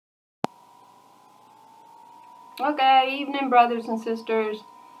Okay, evening, brothers and sisters.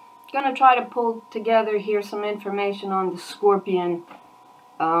 Gonna try to pull together here some information on the scorpion.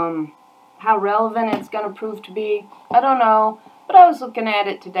 How relevant it's gonna prove to be, I don't know. But I was looking at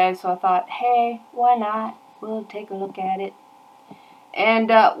it today, so I thought, hey, why not? We'll take a look at it.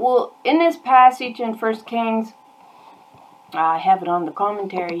 And in this passage in 1 Kings, I have it on the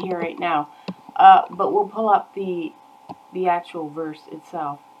commentary here right now. But we'll pull up the actual verse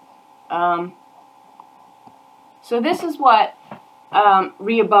itself. So this is what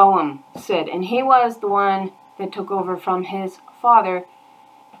Rehoboam said, and he was the one that took over from his father,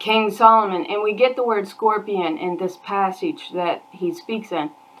 King Solomon. And we get the word scorpion in this passage that he speaks in.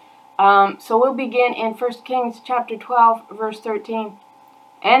 So we'll begin in 1 Kings chapter 12, verse 13.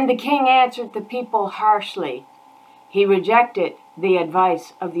 And the king answered the people harshly. He rejected the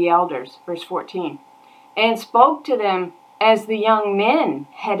advice of the elders, verse 14, and spoke to them as the young men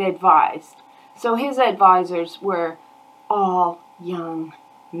had advised. So his advisors were all young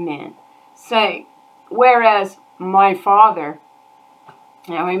men. Say, whereas my father,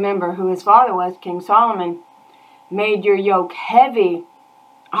 now remember who his father was, King Solomon, made your yoke heavy,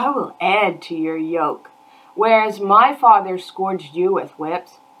 I will add to your yoke. Whereas my father scourged you with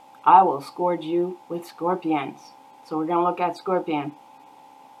whips, I will scourge you with scorpions. So we're going to look at scorpion.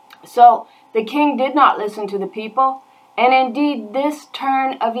 So the king did not listen to the people, and indeed this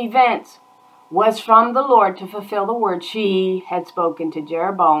turn of events was from the Lord to fulfill the word she had spoken to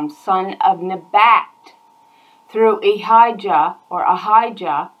Jeroboam, son of Nebat, through Ahijah,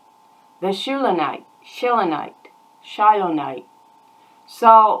 the Shilonite.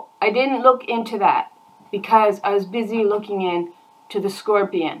 So I didn't look into that because I was busy looking into the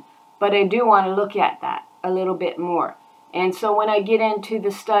scorpion. But I do want to look at that a little bit more. And so when I get into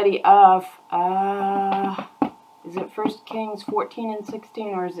the study of, is it 1 Kings 14 and 16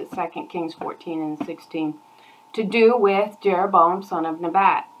 or is it 2 Kings 14 and 16? To do with Jeroboam, son of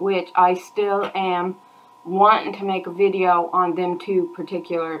Nebat, which I still am wanting to make a video on them two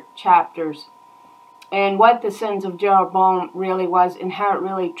particular chapters. And what the sins of Jeroboam really was and how it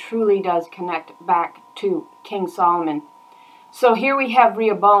really truly does connect back to King Solomon. So here we have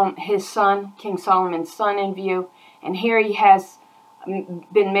Rehoboam, his son, King Solomon's son, in view. And here he has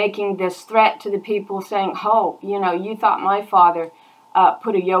been making this threat to the people saying, oh, you know, you thought my father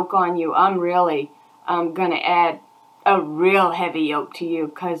put a yoke on you. I'm going to add a real heavy yoke to you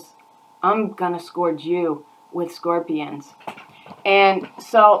because I'm going to scourge you with scorpions. And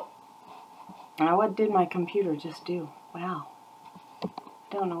so, what did my computer just do? Wow. I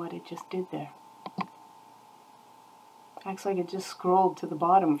don't know what it just did there. Acts like it just scrolled to the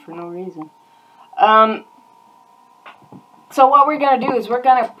bottom for no reason. So what we're going to do is we're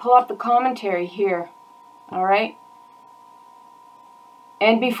going to pull up the commentary here. Alright?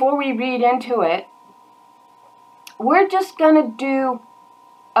 And before we read into it, we're just going to do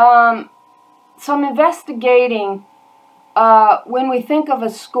some investigating when we think of a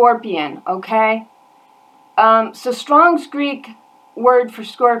scorpion. Okay? So Strong's Greek word for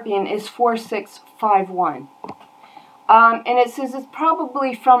scorpion is 4651. And it says it's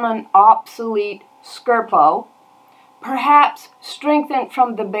probably from an obsolete skerpo, perhaps strengthened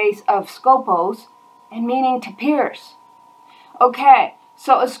from the base of scopos, and meaning to pierce. Okay,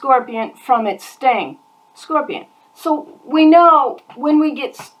 so a scorpion from its sting. Scorpion. So we know when we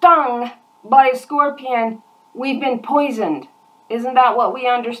get stung by a scorpion, we've been poisoned. Isn't that what we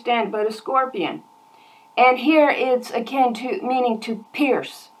understand about a scorpion? And here it's akin to meaning to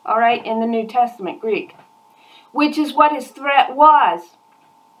pierce, all right, in the New Testament Greek. Which is what his threat was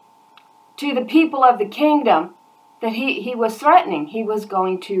to the people of the kingdom that he was threatening. He was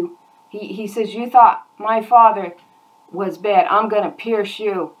going to, he says, you thought my father was bad. I'm going to pierce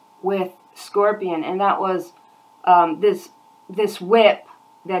you with scorpion. And that was this whip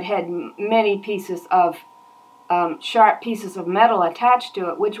that had many pieces of, sharp pieces of metal attached to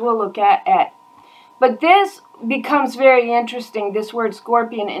it, which we'll look at. But this becomes very interesting, this word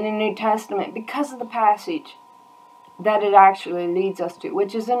scorpion in the New Testament, because of the passage that it actually leads us to,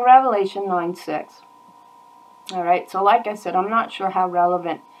 which is in Revelation 9:6. Alright, so like I said, I'm not sure how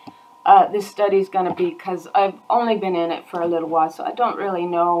relevant this study is going to be because I've only been in it for a little while, so I don't really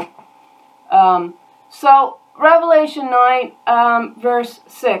know. So, Revelation 9, verse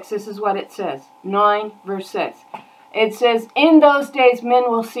 6, this is what it says. 9, verse 6. It says, in those days men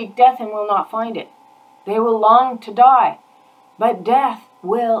will seek death and will not find it. They will long to die, but death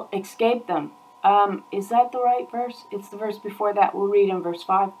will escape them. Is that the right verse? It's the verse before that. We'll read in verse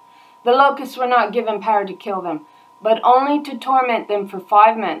 5. The locusts were not given power to kill them, but only to torment them for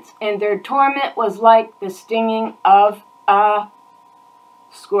 5 months. And their torment was like the stinging of a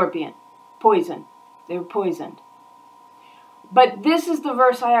scorpion. Poison. They were poisoned. But this is the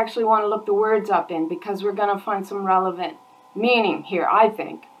verse I actually want to look the words up in, because we're going to find some relevant meaning here, I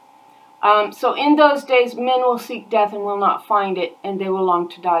think. So in those days, men will seek death and will not find it, and they will long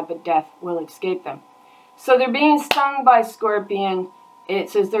to die, but death will escape them. So they're being stung by a scorpion. It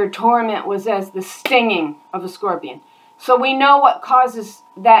says their torment was as the stinging of a scorpion. So we know what causes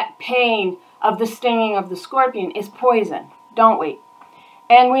that pain of the stinging of the scorpion is poison, don't we?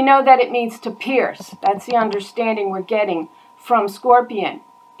 And we know that it means to pierce. That's the understanding we're getting from scorpion,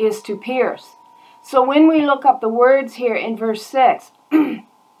 is to pierce. So when we look up the words here in verse 6,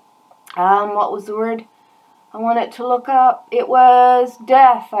 what was the word I wanted to look up? It was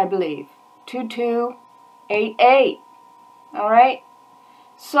death, I believe. 2288. All right?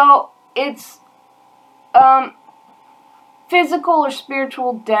 So it's physical or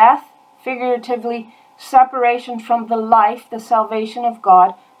spiritual death, figuratively separation from the life, the salvation of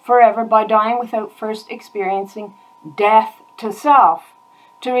God forever by dying without first experiencing death to self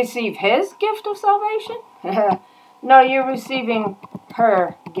to receive his gift of salvation. No, you're receiving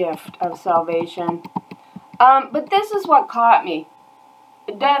her gift of salvation. But this is what caught me.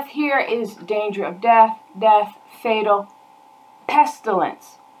 Death here is danger of death, fatal,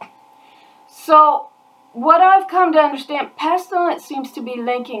 pestilence. So what I've come to understand, pestilence seems to be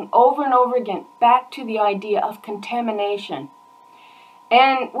linking over and over again back to the idea of contamination.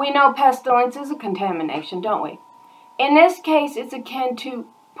 And we know pestilence is a contamination, don't we? In this case, it's akin to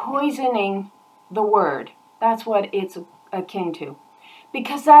poisoning the word. That's what it's akin to.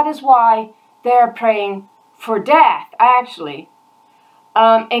 Because that is why they're praying for death, actually,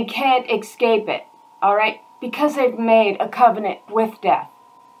 and can't escape it, all right? Because they've made a covenant with death,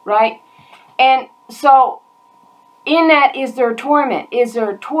 right? And so, in that is their torment, is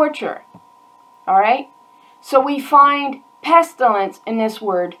their torture, all right? So we find pestilence in this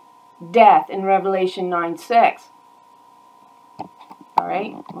word, death, in Revelation 9:6. All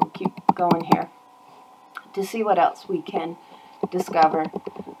right, we'll keep going here to see what else we can discover.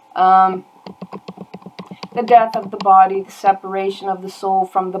 The death of the body, the separation of the soul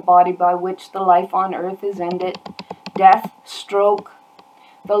from the body by which the life on earth is ended. Death, stroke,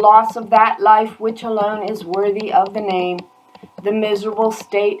 the loss of that life which alone is worthy of the name. The miserable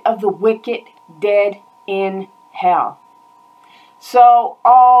state of the wicked dead in hell. So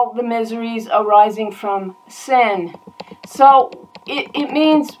all the miseries arising from sin. So it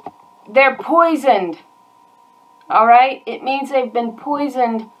means they're poisoned. All right? It means they've been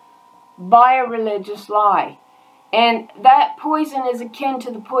poisoned by a religious lie. And that poison is akin to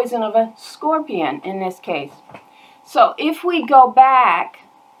the poison of a scorpion in this case. So if we go back,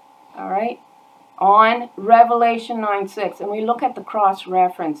 all right, on Revelation 9:6, and we look at the cross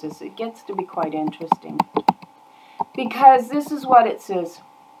references, it gets to be quite interesting. Because this is what it says.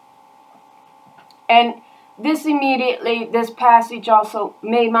 And this immediately, this passage also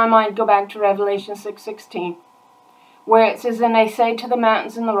made my mind go back to Revelation 6:16. Where it says, and they say to the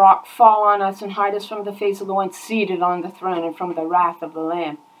mountains and the rock, fall on us and hide us from the face of the one seated on the throne and from the wrath of the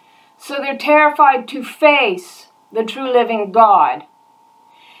Lamb. So they're terrified to face the true living God,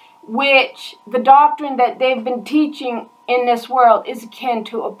 which the doctrine that they've been teaching in this world is akin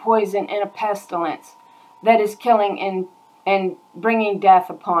to a poison and a pestilence that is killing and bringing death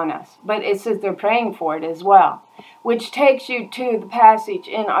upon us. But it says they're praying for it as well, which takes you to the passage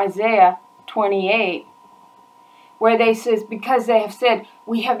in Isaiah 28, where they says, because they have said,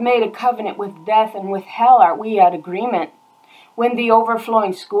 we have made a covenant with death and with hell are we at agreement. When the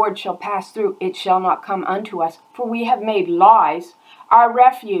overflowing scourge shall pass through, it shall not come unto us. For we have made lies our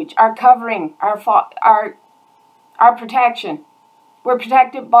refuge, our covering, our protection. We're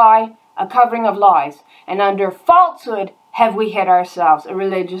protected by a covering of lies. And under falsehood have we hid ourselves, a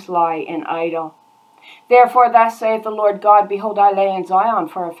religious lie and idol. Therefore thus saith the Lord God, behold, I lay in Zion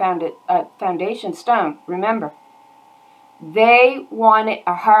for a foundation stone. Remember, they wanted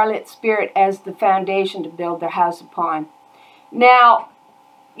a harlot spirit as the foundation to build their house upon. Now,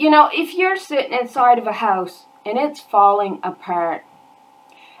 you know, if you're sitting inside of a house and it's falling apart,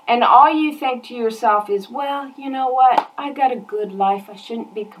 and all you think to yourself is, well, you know what, I got a good life, I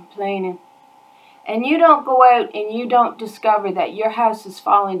shouldn't be complaining. And you don't go out and you don't discover that your house is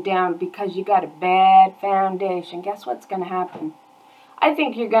falling down because you got a bad foundation. Guess what's going to happen? I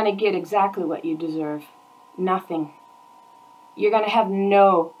think you're going to get exactly what you deserve. Nothing. You're going to have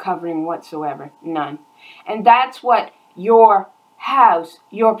no covering whatsoever. None. And that's what your house,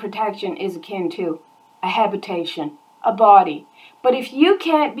 your protection is akin to. A habitation, a body. But if you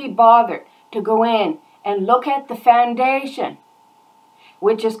can't be bothered to go in and look at the foundation,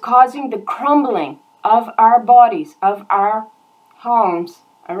 which is causing the crumbling of our bodies, of our homes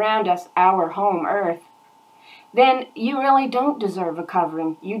around us, our home, earth, then you really don't deserve a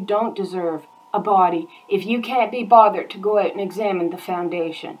covering. You don't deserve a body if you can't be bothered to go out and examine the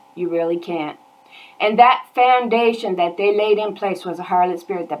foundation. You really can't. And that foundation that they laid in place was a harlot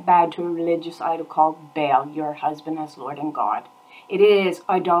spirit that bowed to a religious idol called Baal, your husband as Lord and God. It is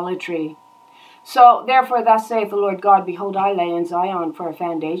idolatry. So, therefore, thus saith the Lord God, behold, I lay in Zion for a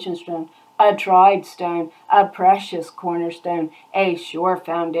foundation stone, a tried stone, a precious cornerstone, a sure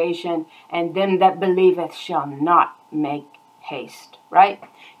foundation, and them that believeth shall not make haste. Right?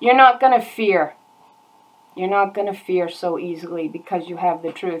 You're not going to fear. You're not going to fear so easily because you have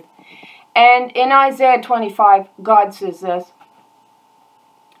the truth. And in Isaiah 25, God says this.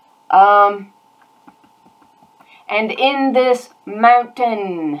 And in this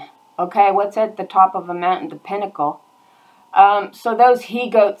mountain, okay, what's at the top of a mountain? The pinnacle. So those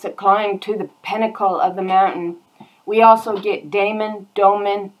he-goats that climb to the pinnacle of the mountain, we also get Damon,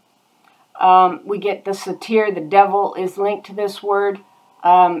 Doman. We get the satyr, the devil is linked to this word.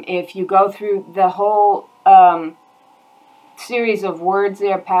 If you go through the whole series of words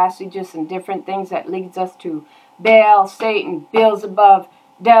there, passages and different things that leads us to Baal, Satan, Beelzebub,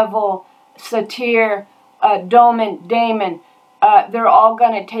 devil, satyr, Doman, Damon, they're all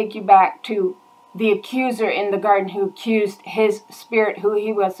going to take you back to the accuser in the garden who accused his spirit, who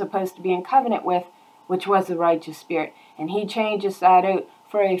he was supposed to be in covenant with, which was the righteous spirit. And he changes that out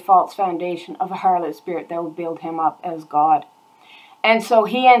for a false foundation of a harlot spirit that will build him up as God. And so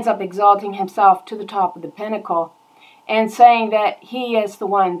he ends up exalting himself to the top of the pinnacle and saying that he is the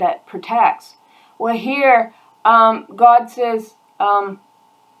one that protects. Well, here, God says,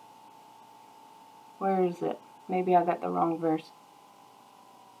 where is it? Maybe I got the wrong verse.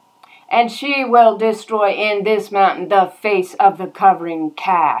 And she will destroy in this mountain the face of the covering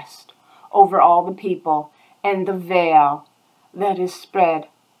cast over all the people, and the veil that is spread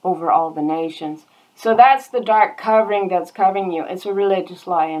over all the nations. So that's the dark covering that's covering you. It's a religious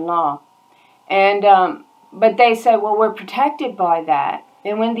lie and law. And but they say, well, we're protected by that.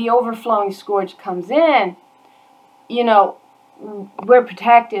 And when the overflowing scourge comes in, you know, we're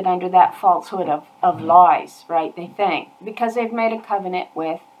protected under that falsehood of lies, right? They think. Because they've made a covenant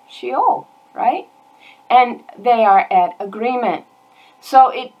with Sheol, right? And they are at agreement. So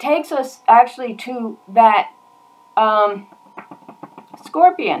it takes us actually to that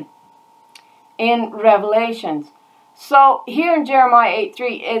scorpion in Revelations. So here in Jeremiah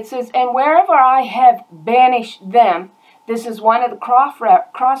 8:3 it says, and wherever I have banished them, this is one of the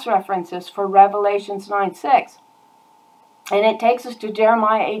cross references for Revelations 9:6. And it takes us to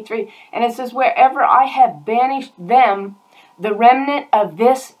Jeremiah 8:3, and it says, wherever I have banished them, the remnant of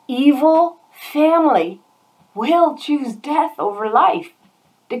this evil family will choose death over life,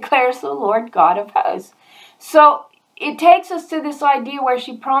 declares the Lord God of hosts. So it takes us to this idea where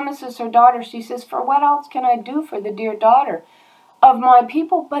she promises her daughter, she says, for what else can I do for the dear daughter of my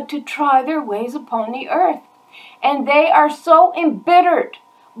people but to try their ways upon the earth? And they are so embittered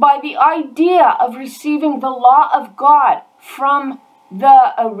by the idea of receiving the law of God from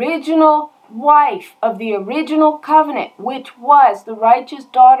the original wife of the original covenant, which was the righteous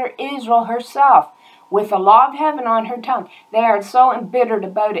daughter Israel herself, with the law of heaven on her tongue. They are so embittered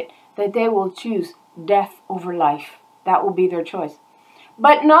about it that they will choose death over life. That will be their choice.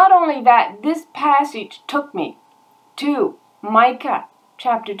 But not only that, this passage took me to Micah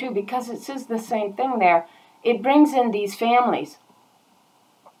chapter 2, because it says the same thing there. It brings in these families.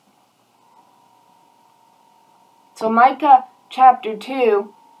 So Micah chapter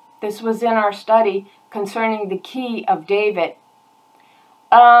 2, this was in our study concerning the key of David.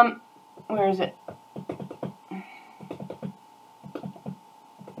 Where is it?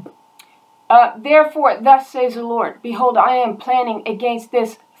 Therefore, thus says the Lord, behold, I am planning against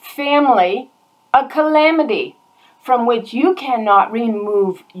this family a calamity from which you cannot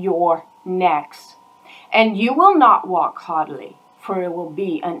remove your necks. And you will not walk haughtily, for it will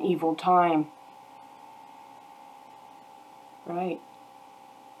be an evil time. Right.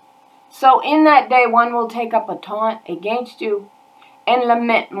 So in that day one will take up a taunt against you and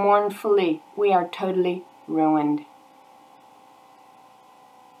lament mournfully, we are totally ruined.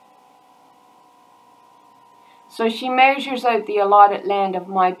 So she measures out the allotted land of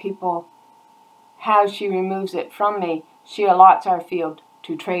my people. How she removes it from me, she allots our field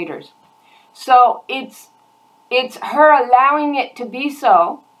to traders. So it's her allowing it to be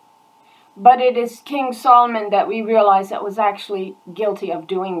so, but it is King Solomon that we realize that was actually guilty of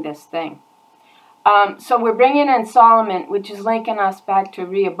doing this thing. So we're bringing in Solomon, which is linking us back to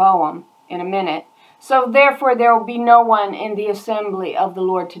Rehoboam in a minute. So therefore there will be no one in the assembly of the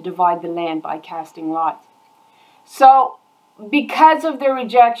Lord to divide the land by casting lots. So because of the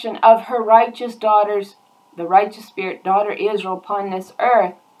rejection of her righteous daughter's the righteous spirit, daughter Israel, upon this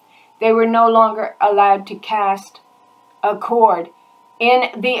earth, they were no longer allowed to cast a cord in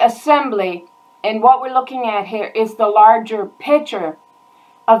the assembly. And what we're looking at here is the larger picture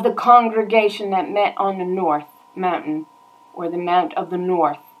of the congregation that met on the north mountain, or the Mount of the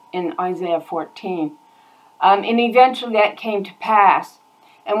North in Isaiah 14. And eventually that came to pass.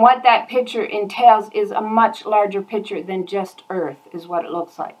 And what that picture entails is a much larger picture than just earth, is what it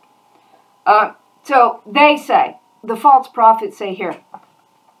looks like. So they say, the false prophets say here,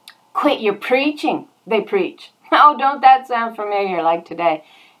 quit your preaching, they preach. Oh, don't that sound familiar like today?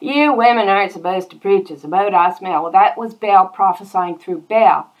 You women aren't supposed to preach, it's about us male. Well, that was Baal prophesying through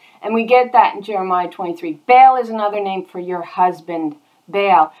Baal. And we get that in Jeremiah 23. Baal is another name for your husband,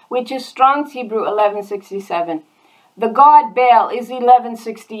 Baal, which is Strong's Hebrew 1167. The god Baal is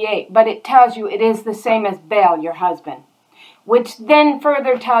 1168, but it tells you it is the same as Baal, your husband. Which then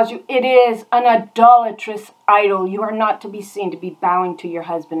further tells you it is an idolatrous idol. You are not to be seen to be bowing to your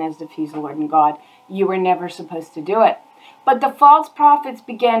husband as if he's Lord and God. You were never supposed to do it. But the false prophets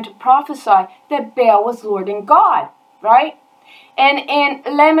began to prophesy that Baal was Lord and God, right? And in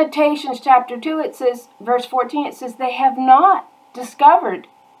Lamentations chapter 2, it says, verse 14, it says, they have not discovered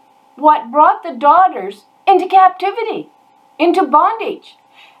what brought the daughters into captivity, into bondage.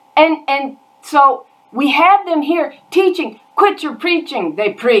 And so we have them here teaching, quit your preaching,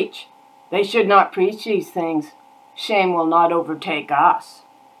 they preach. They should not preach these things. Shame will not overtake us.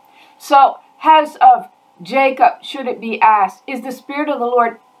 So, house of Jacob, should it be asked, is the Spirit of the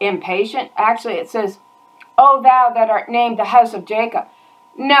Lord impatient? Actually, it says, O thou that art named the house of Jacob.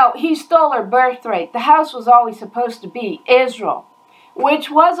 No, he stole her birthright. The house was always supposed to be Israel,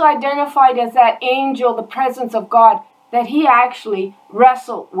 which was identified as that angel, the presence of God, that he actually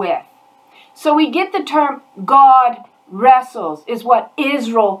wrestled with. So we get the term God wrestles, is what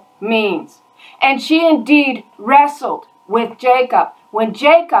Israel means. And she indeed wrestled with Jacob, when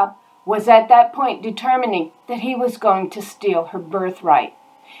Jacob was at that point determining that he was going to steal her birthright.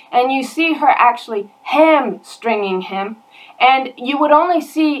 And you see her actually hamstringing him. And you would only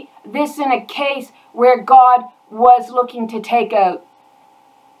see this in a case where God was looking to take out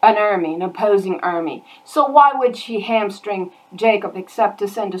an army, an opposing army. So why would she hamstring Jacob except to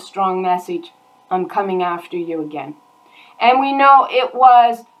send a strong message, I'm coming after you again. And we know it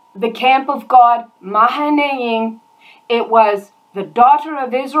was the camp of God, Mahanaim. It was the daughter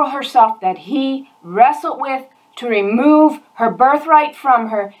of Israel herself that he wrestled with to remove her birthright from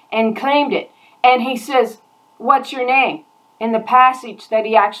her and claimed it. And he says, what's your name? In the passage that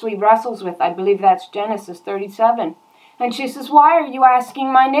he actually wrestles with, I believe that's Genesis 37. And she says, why are you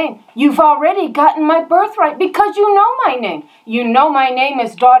asking my name? You've already gotten my birthright because you know my name. You know my name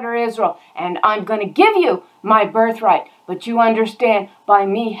is daughter Israel, and I'm going to give you my birthright. But you understand, by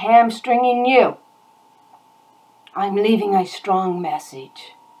me hamstringing you, I'm leaving a strong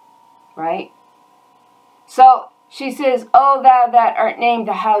message, right? So she says, O thou that art named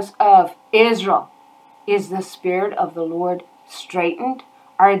the house of Israel, is the Spirit of the Lord straitened?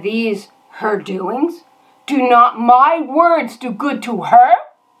 Are these her doings? Do not my words do good to her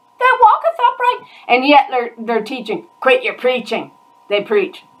that walketh upright? And yet they're teaching, quit your preaching. They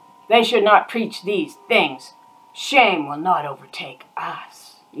preach. They should not preach these things. Shame will not overtake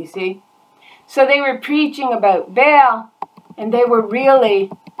us. You see? So they were preaching about Baal, and they were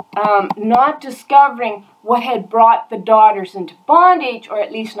really not discovering what had brought the daughters into bondage, or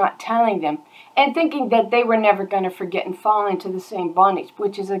at least not telling them, and thinking that they were never going to forget and fall into the same bondage,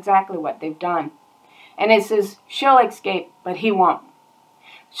 which is exactly what they've done. And it says, she'll escape, but he won't.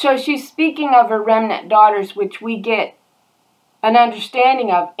 So she's speaking of her remnant daughters, which we get an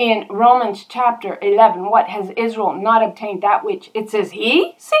understanding of in Romans chapter 11. What has Israel not obtained? That which it says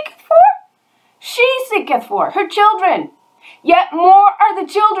he seeketh for? She seeketh for her children. Yet more are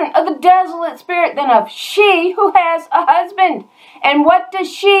the children of the desolate spirit than of she who has a husband. And what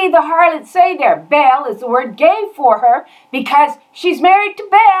does she, the harlot, say there? Baal is the word gave for her because she's married to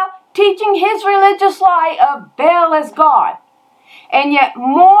Baal, teaching his religious lie of Baal as God. And yet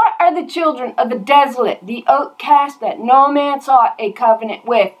more are the children of the desolate, the outcast that no man sought a covenant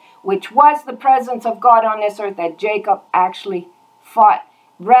with, which was the presence of God on this earth that Jacob actually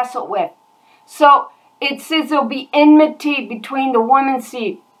wrestled with. So it says there'll be enmity between the woman's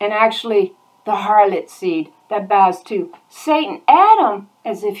seed and actually the harlot seed that bows to Satan. Adam,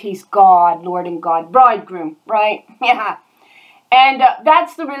 as if he's God, Lord and God, bridegroom, right? Yeah. And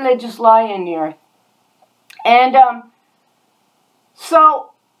that's the religious lie in the earth. And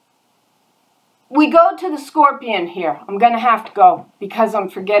so we go to the scorpion here. I'm going to have to go because I'm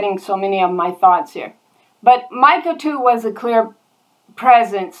forgetting so many of my thoughts here. But Micah 2 was a clear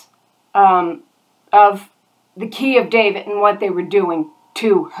presence of the key of David and what they were doing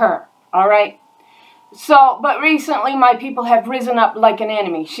to her. All right? So, but recently my people have risen up like an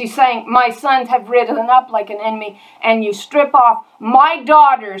enemy. She's saying, my sons have risen up like an enemy, and you strip off my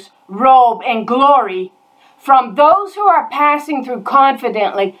daughter's robe and glory from those who are passing through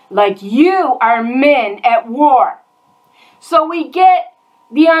confidently, like you are men at war. So we get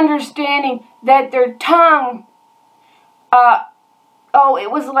the understanding that their tongue,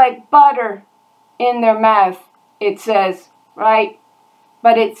 it was like butter in their mouth, it says, right?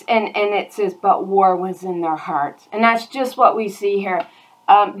 But it's, and it says, but war was in their hearts. And that's just what we see here.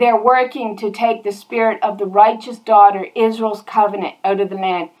 They're working to take the spirit of the righteous daughter, Israel's covenant, out of the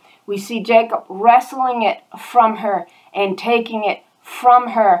land. We see Jacob wrestling it from her and taking it from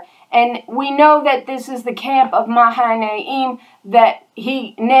her. And we know that this is the camp of Mahanaim, that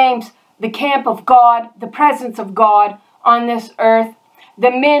he names the camp of God, the presence of God on this earth.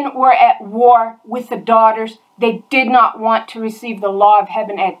 The men were at war with the daughters. They did not want to receive the law of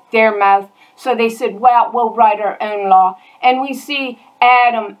heaven at their mouth. So they said, well, we'll write our own law. And we see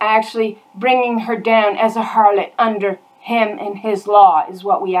Adam actually bringing her down as a harlot under him and his law is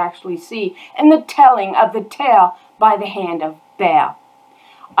what we actually see. And the telling of the tale by the hand of Baal.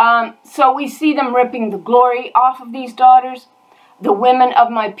 So we see them ripping the glory off of these daughters. The women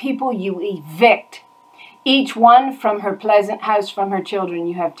of my people you evict. Each one from her pleasant house, from her children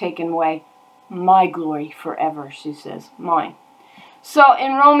you have taken away. My glory forever, she says, mine. So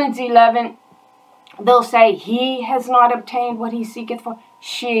in Romans 11, they'll say, he has not obtained what he seeketh for.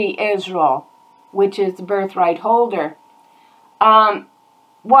 She, Israel, which is the birthright holder.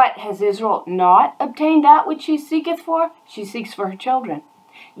 What, has Israel not obtained that which she seeketh for? She seeks for her children.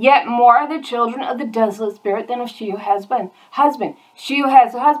 Yet more are the children of the desolate spirit than of she who has husband. She who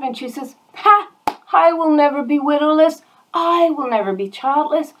has a husband, she says, ha! I will never be widowless. I will never be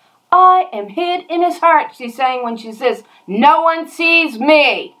childless. I am hid in his heart, she's saying when she says, no one sees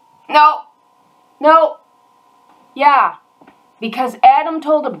me. No. Yeah. Because Adam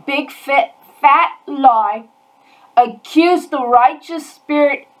told a big, fat lie, accused the righteous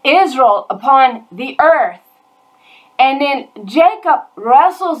spirit Israel upon the earth. And then Jacob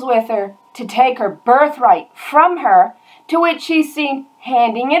wrestles with her to take her birthright from her, to which she's seen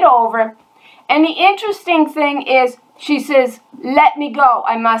handing it over. And the interesting thing is, she says, let me go,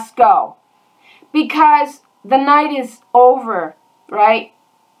 I must go. Because the night is over, right?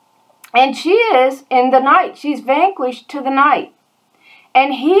 And she is in the night. She's vanquished to the night.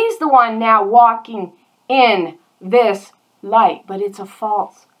 And he's the one now walking in this light. But it's a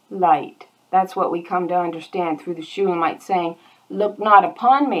false light. That's what we come to understand through the Shulamite saying, look not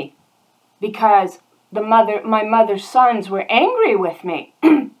upon me, because my mother's sons were angry with me.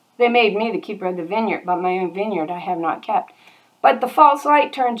 They made me the keeper of the vineyard, but my own vineyard I have not kept. But the false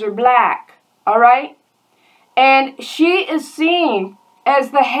light turns her black, all right? And she is seen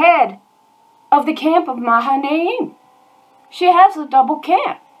as the head of the camp of Mahanaim. She has a double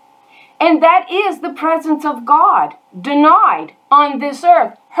camp. And that is the presence of God denied on this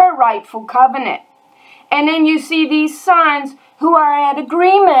earth, her rightful covenant. And then you see these sons who are at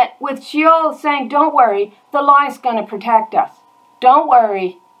agreement with Sheol saying, don't worry, the lie's going to protect us. Don't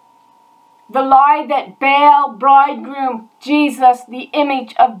worry. The lie that Baal, bridegroom, Jesus, the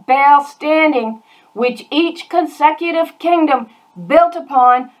image of Baal standing, which each consecutive kingdom built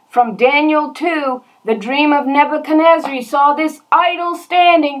upon, from Daniel 2, the dream of Nebuchadnezzar, he saw this idol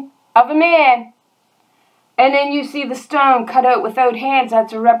standing of a man. And then you see the stone cut out without hands.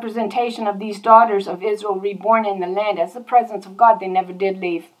 That's a representation of these daughters of Israel reborn in the land as the presence of God. They never did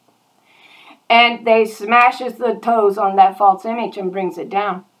leave. And they smashes the toes on that false image and brings it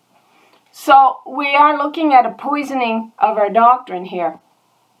down. So we are looking at a poisoning of our doctrine here.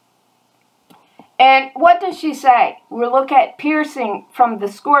 And what does she say? We'll look at piercing from the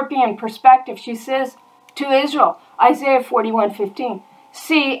scorpion perspective. She says to Israel, Isaiah 41:15,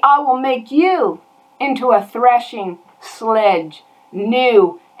 see, I will make you into a threshing sledge,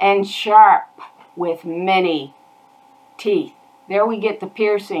 new and sharp, with many teeth. There we get the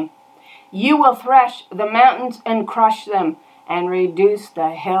piercing. You will thresh the mountains and crush them, and reduce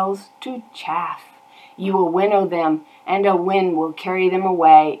the hills to chaff. You will winnow them, and a wind will carry them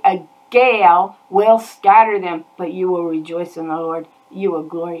away. A gale will scatter them, but you will rejoice in the Lord. You will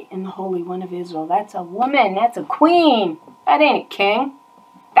glory in the Holy One of Israel. That's a woman. That's a queen. That ain't a king.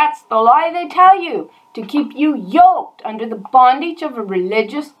 That's the lie they tell you, to keep you yoked under the bondage of a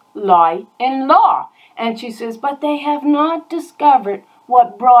religious lie and law. And she says, but they have not discovered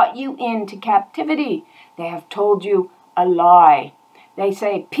what brought you into captivity. They have told you a lie. They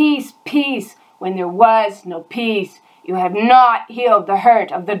say, peace, peace, when there was no peace. You have not healed the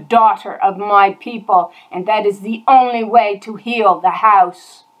hurt of the daughter of my people, and that is the only way to heal the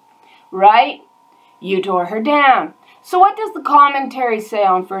house. Right? You tore her down. So what does the commentary say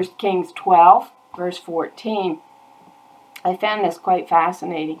on 1 Kings 12, verse 14? I found this quite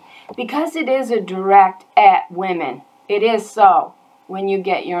fascinating, because it is a direct at women. It is so, when you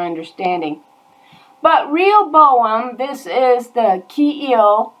get your understanding. But Rehoboam, this is the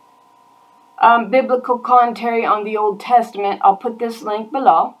Keil biblical commentary on the Old Testament. I'll put this link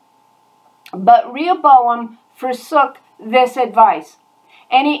below. But Rehoboam forsook this advice,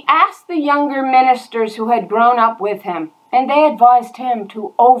 and he asked the younger ministers who had grown up with him, and they advised him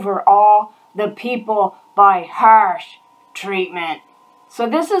to overawe the people by harsh treatment. So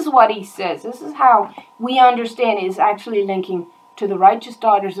this is what he says. This is how we understand it is actually linking to the righteous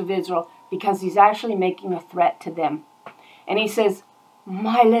daughters of Israel, because he's actually making a threat to them. And he says,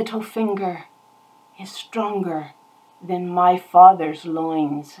 my little finger is stronger than my father's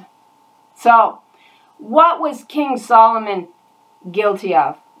loins. So, what was King Solomon guilty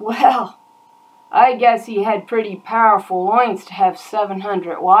of? Well, I guess he had pretty powerful loins to have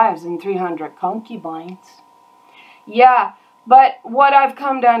 700 wives and 300 concubines. Yeah, but what I've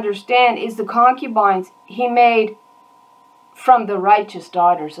come to understand is the concubines he made from the righteous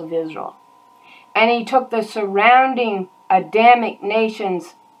daughters of Israel. And he took the surrounding Adamic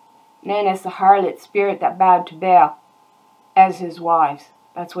nations, known as the harlot spirit that bowed to Baal, as his wives.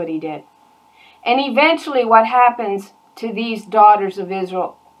 That's what he did. And eventually what happens to these daughters of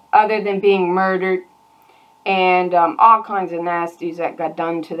Israel, other than being murdered and all kinds of nasties that got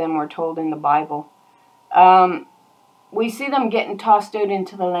done to them, we're told in the Bible, we see them getting tossed out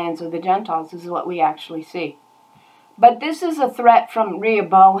into the lands of the Gentiles. This is what we actually see. But this is a threat from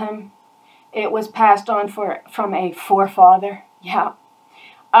Rehoboam. It was passed on from a forefather. Yeah.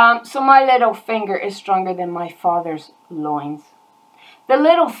 So my little finger is stronger than my father's loins. The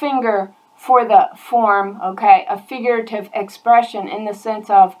little finger for the form, okay, a figurative expression in the sense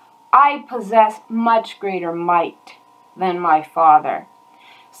of, I possess much greater might than my father.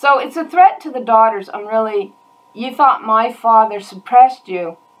 So it's a threat to the daughters. You thought my father suppressed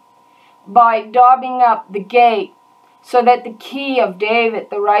you by daubing up the gate so that the key of David,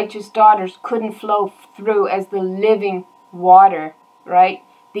 the righteous daughters, couldn't flow through as the living water, right?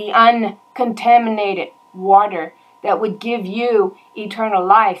 The uncontaminated water that would give you eternal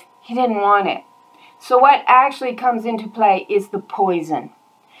life. He didn't want it. So what actually comes into play is the poison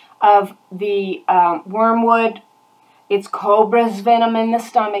of the wormwood. It's cobra's venom in the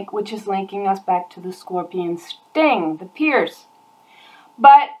stomach, which is linking us back to the scorpion's sting, the pierce.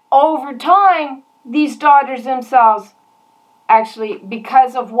 But over time, these daughters themselves, actually,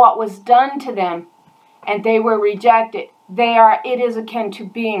 because of what was done to them, and they were rejected, it is akin to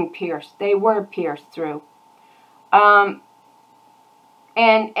being pierced. They were pierced through. The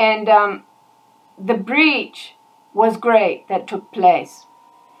breach was great that took place.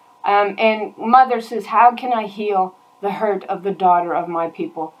 And Mother says, how can I heal the hurt of the daughter of my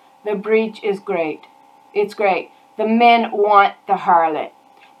people? The breach is great. It's great. The men want the harlot.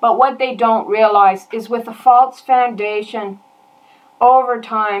 But what they don't realize is with a false foundation, over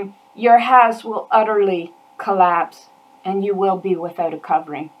time, your house will utterly collapse, and you will be without a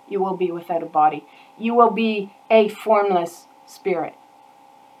covering. You will be without a body. You will be a formless spirit.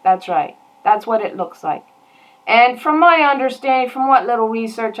 That's right. That's what it looks like. And from my understanding, from what little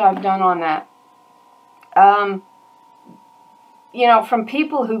research I've done on that, from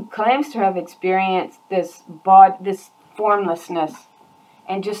people who claims to have experienced this formlessness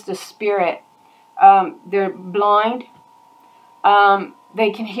and just a spirit, they're blind.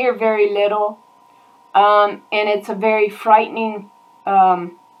 They can hear very little, and it's a very frightening,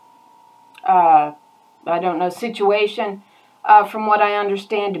 situation, from what I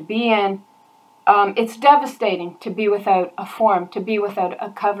understand, to be in. It's devastating to be without a form, to be without a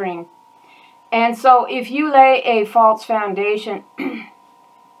covering. And so if you lay a false foundation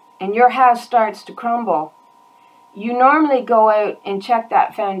and your house starts to crumble, you normally go out and check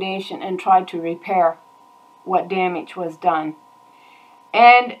that foundation and try to repair what damage was done.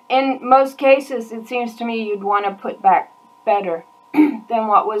 And in most cases, it seems to me you'd want to put back better than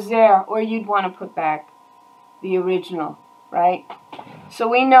what was there, or you'd want to put back the original, right? So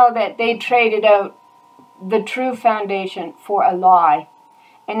we know that they traded out the true foundation for a lie,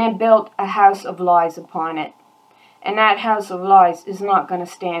 and then built a house of lies upon it. And that house of lies is not going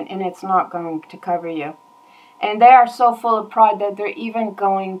to stand, and it's not going to cover you. And they are so full of pride that they're even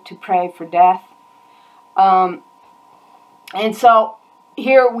going to pray for death. And so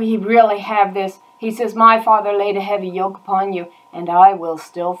here we really have this. He says, my father laid a heavy yoke upon you, and I will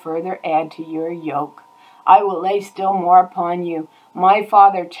still further add to your yoke. I will lay still more upon you. My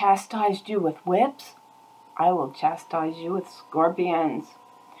father chastised you with whips. I will chastise you with scorpions.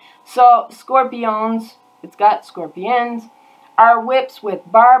 So, scorpions, it's got scorpions, are whips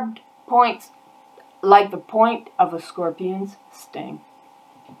with barbed points like the point of a scorpion's sting.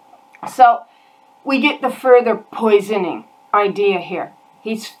 So, we get the further poisoning idea here.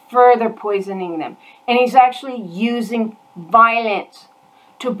 He's further poisoning them. And he's actually using violence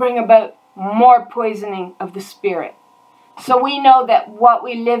to bring about more poisoning of the spirit. So we know that what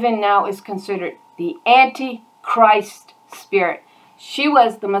we live in now is considered the Antichrist spirit. She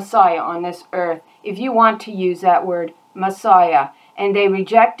was the Messiah on this earth, if you want to use that word, Messiah. And they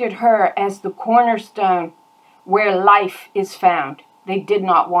rejected her as the cornerstone where life is found. They did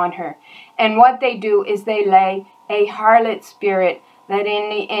not want her. And what they do is they lay a harlot spirit that in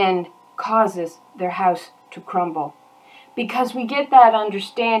the end causes their house to crumble. Because we get that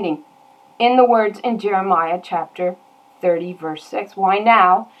understanding in the words in Jeremiah chapter 30 verse 6. Why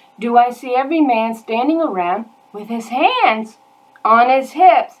now do I see every man standing around with his hands on his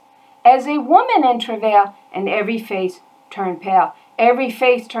hips as a woman in travail, and every face turned pale. Every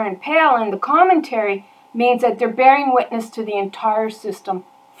face turned pale in the commentary means that they're bearing witness to the entire system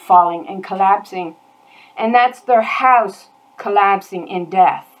falling and collapsing. And that's their house collapsing in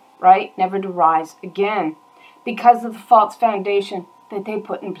death, right? Never to rise again. Because of the false foundation that they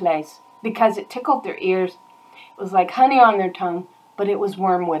put in place. Because it tickled their ears. It was like honey on their tongue, but it was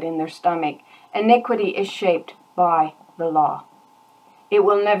wormwood in their stomach. Iniquity is shaped by the law. It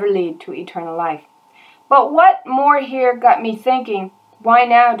will never lead to eternal life. But what more here got me thinking, why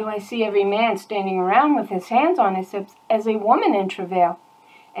now do I see every man standing around with his hands on his hips as a woman in travail,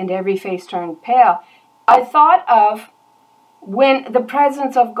 and every face turned pale? I thought of when the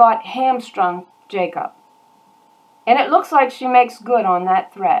presence of God hamstrung Jacob. And it looks like she makes good on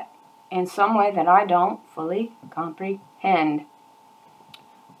that threat in some way that I don't fully comprehend.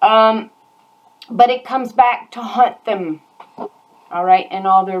 But it comes back to haunt them, all right, and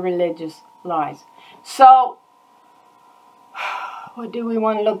all their religious lies. So, what do we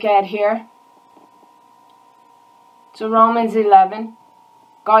want to look at here? So Romans 11,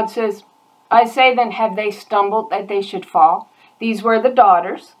 God says, I say then, have they stumbled that they should fall? These were the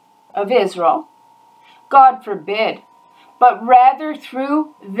daughters of Israel. God forbid, but rather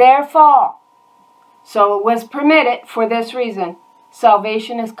through their fall. So it was permitted for this reason.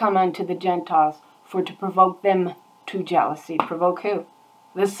 Salvation is come unto the Gentiles, for to provoke them to jealousy. Provoke who?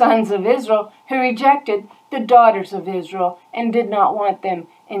 The sons of Israel, who rejected the daughters of Israel and did not want them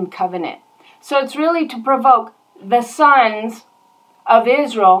in covenant. So it's really to provoke the sons of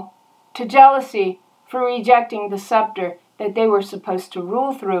Israel to jealousy for rejecting the scepter that they were supposed to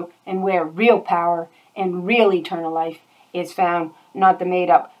rule through, and where real power and real eternal life is found, not the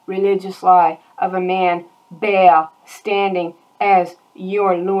made-up religious lie of a man, Baal, standing as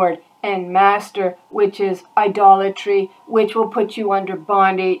your Lord and Master, which is idolatry, which will put you under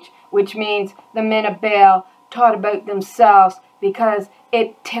bondage, which means the men of Baal taught about themselves because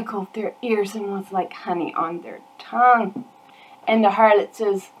it tickled their ears and was like honey on their tongue. And the harlot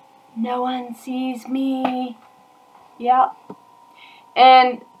says, no one sees me. Yeah.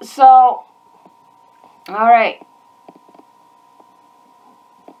 And so, all right.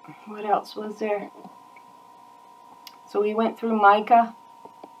 What else was there? So we went through Micah.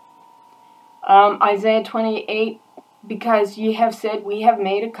 Isaiah 28, because ye have said, we have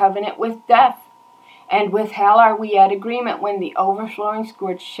made a covenant with death, and with hell are we at agreement. When the overflowing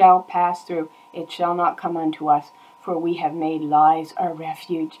scourge shall pass through, it shall not come unto us. For we have made lies our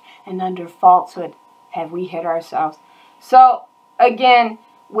refuge, and under falsehood have we hid ourselves. So, again,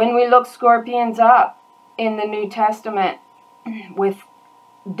 when we look scorpions up in the New Testament with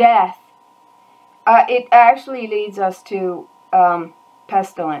death, it actually leads us to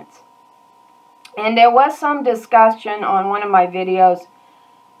pestilence. And there was some discussion on one of my videos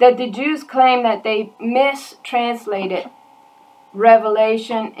that the Jews claim that they mistranslated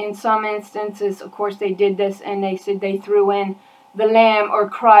Revelation in some instances. Of course, they did this, and they said they threw in the Lamb or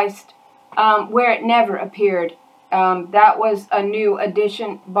Christ where it never appeared. That was a new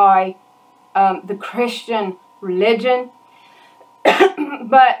addition by the Christian religion.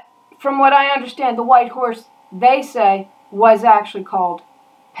 But from what I understand, the white horse, they say, was actually called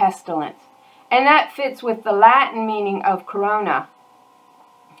pestilence. And that fits with the Latin meaning of corona.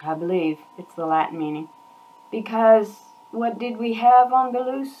 I believe it's the Latin meaning. Because what did we have on the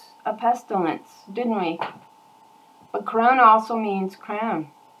loose? A pestilence, didn't we? But corona also means crown,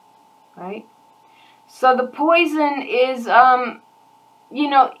 right? So the poison is, you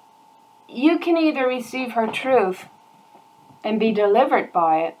know, you can either receive her truth and be delivered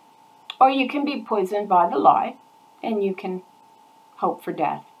by it, Or you can be poisoned by the lie, and you can hope for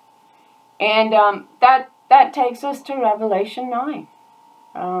death. And that takes us to Revelation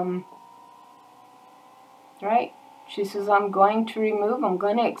 9. Right? She says, I'm going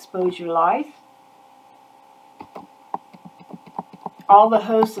to expose your lies. All the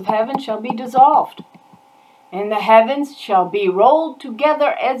hosts of heaven shall be dissolved, and the heavens shall be rolled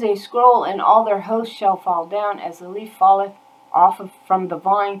together as a scroll, and all their hosts shall fall down as the leaf falleth off from the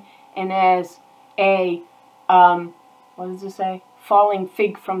vine, and as a, what does it say? Falling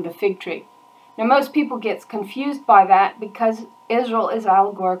fig from the fig tree. Now most people get confused by that because Israel is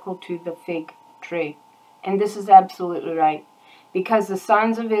allegorical to the fig tree. And this is absolutely right. Because the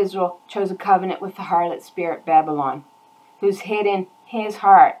sons of Israel chose a covenant with the harlot spirit Babylon, who's hidden his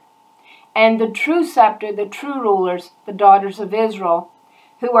heart. And the true scepter, the true rulers, the daughters of Israel,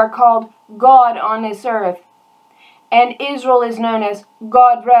 who are called God on this earth. And Israel is known as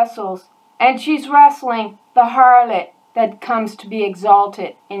God wrestles. And she's wrestling the harlot that comes to be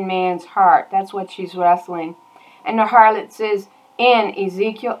exalted in man's heart. That's what she's wrestling. And the harlot says in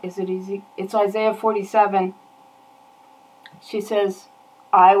Ezekiel, it's Isaiah 47. She says,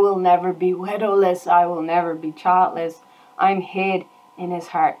 I will never be widowless. I will never be childless. I'm hid in his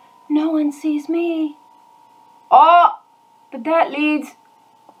heart. No one sees me. Oh, but that leads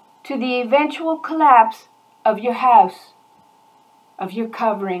to the eventual collapse of your house, of your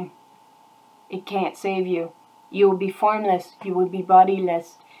covering. It can't save you. You will be formless. You will be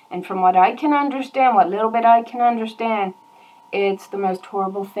bodiless. And from what I can understand, what little bit I can understand, it's the most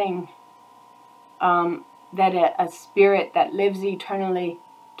horrible thing that a spirit that lives eternally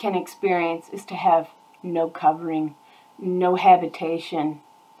can experience, is to have no covering, no habitation.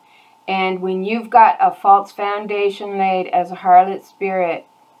 And when you've got a false foundation laid as a harlot spirit,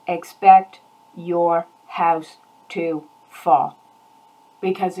 expect your house to fall.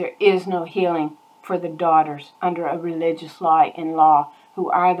 Because there is no healing for the daughters under a religious lie and law, who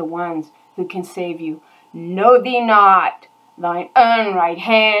are the ones who can save you. Know thee not, thine own right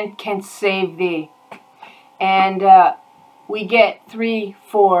hand can save thee. And we get 3,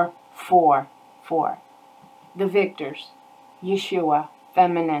 4, 4, 4. The victors, Yeshua,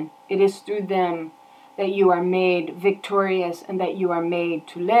 feminine. It is through them that you are made victorious and that you are made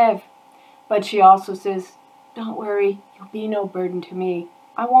to live. But she also says, don't worry, you'll be no burden to me.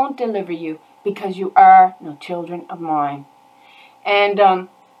 I won't deliver you because you are no children of mine. And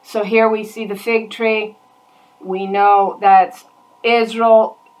so here we see the fig tree. We know that's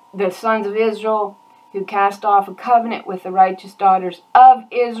Israel, the sons of Israel, who cast off a covenant with the righteous daughters of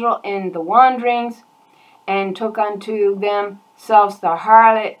Israel in the wanderings, and took unto themselves the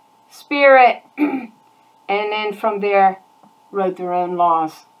harlot spirit, and then from there wrote their own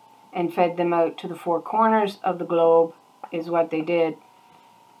laws and fed them out to the 4 corners of the globe, is what they did.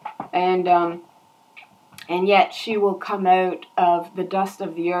 And yet she will come out of the dust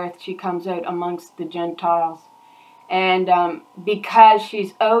of the earth. She comes out amongst the Gentiles. And because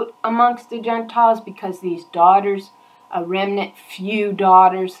she's out amongst the Gentiles, because these daughters, a remnant few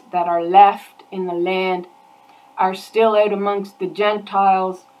daughters that are left in the land, are still out amongst the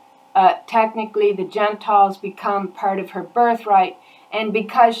Gentiles, technically the Gentiles become part of her birthright. And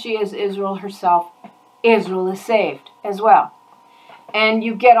because she is Israel herself, Israel is saved as well. And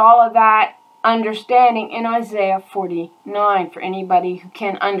you get all of that understanding in Isaiah 49 for anybody who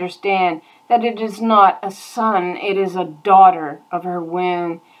can understand that it is not a son, it is a daughter of her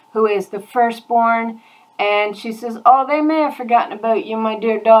womb who is the firstborn. And she says, oh, they may have forgotten about you, my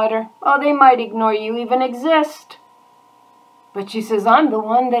dear daughter. Oh, they might ignore you even exist. But she says, I'm the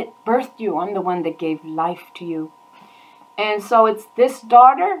one that birthed you. I'm the one that gave life to you. And so it's this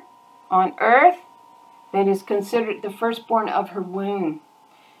daughter on earth that is considered the firstborn of her womb.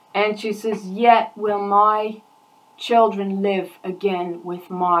 And she says, yet will my children live again with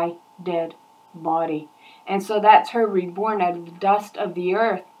my dead body. And so that's her reborn out of the dust of the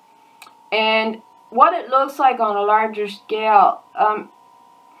earth. And what it looks like on a larger scale,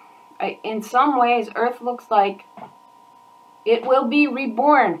 in some ways, earth looks like it will be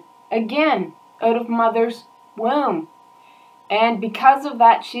reborn again out of mother's womb. And because of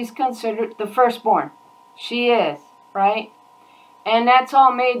that, she's considered the firstborn. She is, right? And that's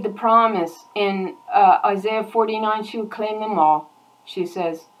all made the promise in Isaiah 49. She will claim them all. She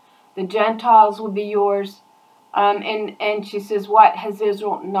says, the Gentiles will be yours. And she says, what? Has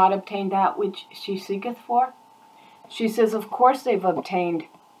Israel not obtained that which she seeketh for? She says, of course they've obtained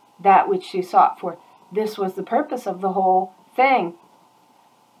that which she sought for. This was the purpose of the whole thing.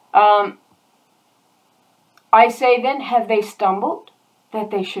 I say then, have they stumbled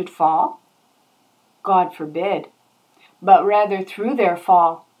that they should fall? God forbid. But rather through their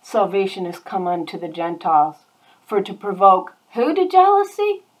fall, salvation is come unto the Gentiles, for to provoke who to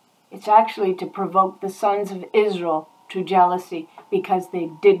jealousy? It's actually to provoke the sons of Israel to jealousy, because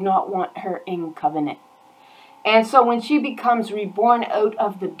they did not want her in covenant. And so when she becomes reborn out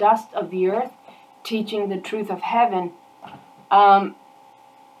of the dust of the earth, teaching the truth of heaven,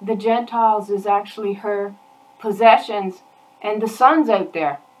 the Gentiles is actually her possessions, and the sons out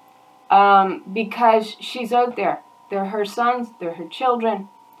there, because she's out there. They're her sons, they're her children,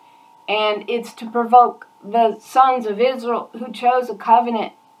 and it's to provoke the sons of Israel who chose a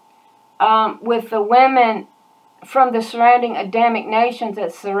covenant with the women from the surrounding Adamic nations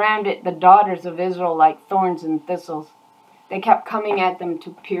that surrounded the daughters of Israel like thorns and thistles. They kept coming at them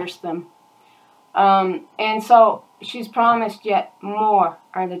to pierce them. And so she's promised yet more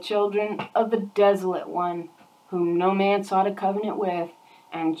are the children of the desolate one, whom no man sought a covenant with,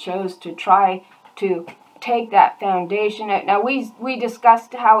 and chose to try to take that foundation out. Now, we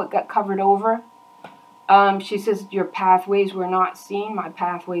discussed how it got covered over. She says, your pathways were not seen. My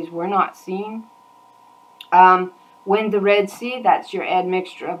pathways were not seen. When the Red Sea, that's your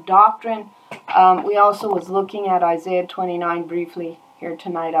admixture of doctrine. We also was looking at Isaiah 29 briefly here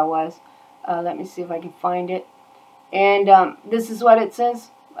tonight. I was. Let me see if I can find it. And this is what it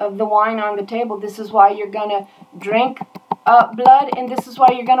says of the wine on the table. This is why you're going to drink blood, and this is why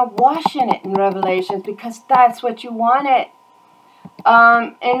you're going to wash in it in Revelations, because that's what you wanted.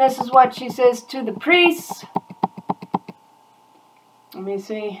 And this is what she says to the priests. Let me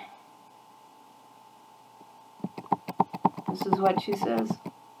see. This is what she says.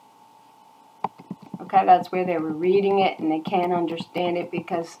 Okay, that's where they were reading it, and they can't understand it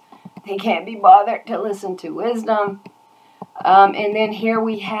because they can't be bothered to listen to wisdom. And then here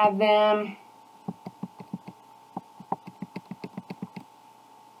we have them.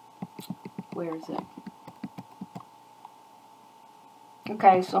 Where is it?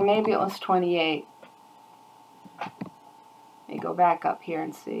 Okay, so maybe it was 28. Let me go back up here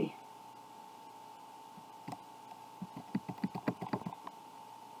and see.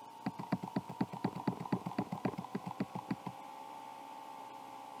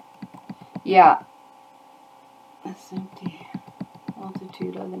 Yeah. That's empty.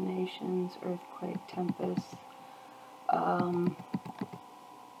 Multitude of the nations, earthquake, tempest.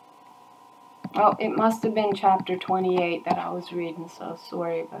 Oh, it must have been chapter 28 that I was reading, so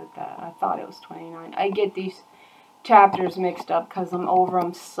sorry about that. I thought it was 29. I get these chapters mixed up because I'm over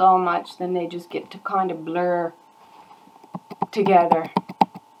them so much, then they just get to kind of blur together.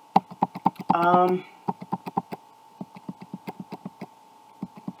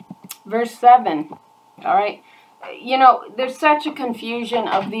 Verse 7, all right? You know, there's such a confusion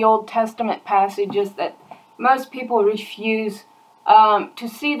of the Old Testament passages that most people refuse to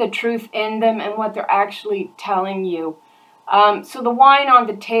see the truth in them and what they're actually telling you. So the wine on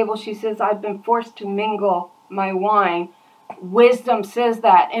the table, she says, I've been forced to mingle my wine. Wisdom says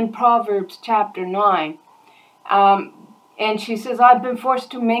that in Proverbs chapter 9. And she says, I've been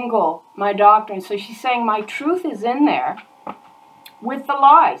forced to mingle my doctrine. So she's saying my truth is in there with the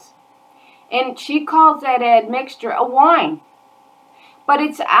lies. And she calls that admixture a wine. But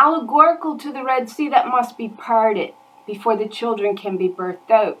it's allegorical to the Red Sea that must be parted before the children can be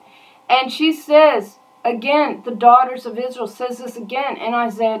birthed out. And she says, again, the daughters of Israel says this again in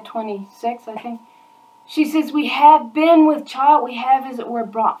Isaiah 26, I think. She says, we have been with child, we have, as it were,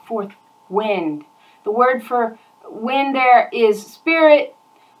 brought forth wind. The word for wind there is spirit,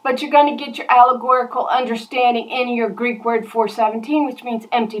 but you're going to get your allegorical understanding in your Greek word 417, which means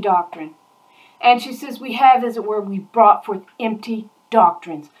empty doctrine. And she says, we have, as it were, we brought forth empty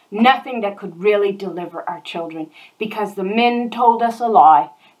doctrines. Nothing that could really deliver our children. Because the men told us a lie.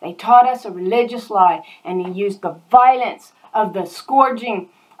 They taught us a religious lie. And they used the violence of the scourging,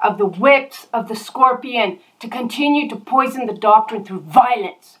 of the whips, of the scorpion, to continue to poison the doctrine through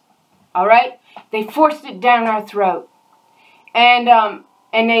violence. All right? They forced it down our throat. And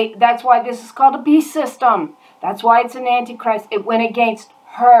that's why this is called a beast system. That's why it's an antichrist. It went against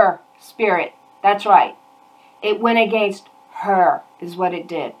her spirit. That's right. It went against her, is what it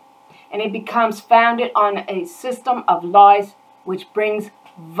did. And it becomes founded on a system of lies which brings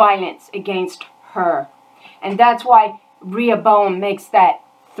violence against her. And that's why Rehoboam makes that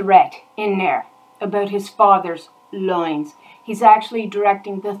threat in there about his father's loins. He's actually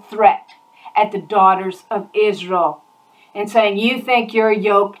directing the threat at the daughters of Israel and saying, you think you're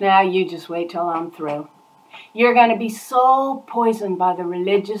yoked now, you just wait till I'm through. You're going to be so poisoned by the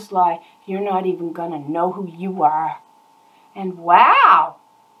religious lie, you're not even going to know who you are. And wow,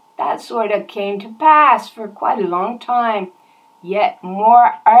 that sort of came to pass for quite a long time. Yet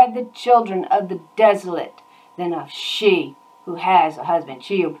more are the children of the desolate than of she who has a husband.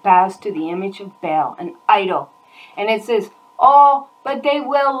 She who bows to the image of Baal, an idol. And it says, oh, but they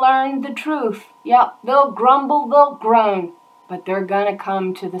will learn the truth. Yeah, they'll grumble, they'll groan, but they're going to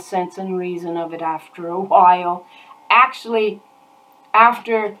come to the sense and reason of it after a while. Actually,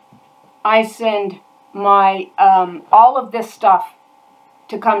 after I send my, all of this stuff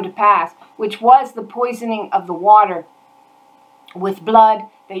to come to pass, which was the poisoning of the water with blood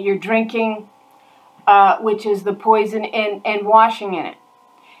that you're drinking, which is the poison and washing in it.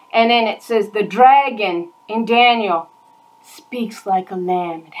 And then it says the dragon in Daniel speaks like a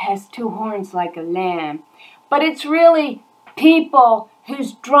lamb. It has 2 horns like a lamb. But it's really people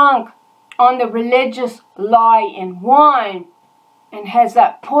who's drunk on the religious lie and wine and has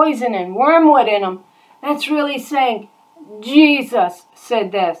that poison and wormwood in them. That's really saying, Jesus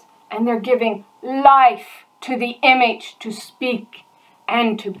said this. And they're giving life to the image to speak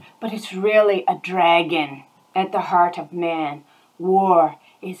and to, but it's really a dragon at the heart of man. War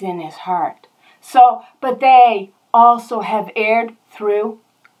is in his heart. So, but they also have erred through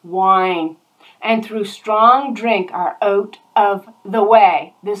wine, and through strong drink are out of the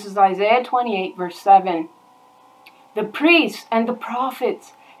way. This is Isaiah 28, verse 7. The priests and the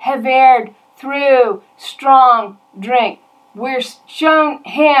prophets have erred through strong drink. We're shown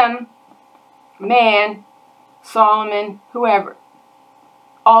him, man, Solomon, whoever.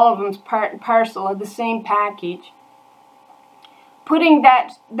 All of them's part and parcel of the same package. Putting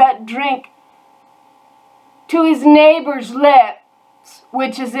that drink to his neighbor's lips,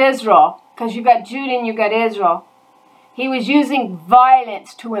 which is Israel, because you got Judah and you got Israel. He was using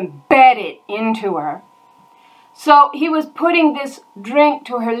violence to embed it into her. So he was putting this drink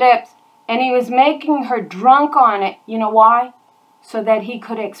to her lips, and he was making her drunk on it. You know why? So that he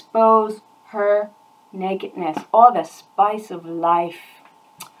could expose her nakedness. Oh, the spice of life.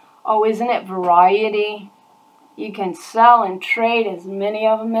 Oh, isn't it variety? You can sell and trade as many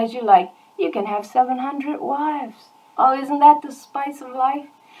of them as you like. You can have 700 wives. Oh, isn't that the spice of life?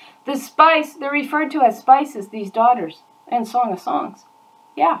 The spice, they're referred to as spices, these daughters, in Song of Songs.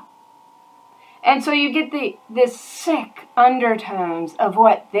 Yeah. And so you get this sick undertones of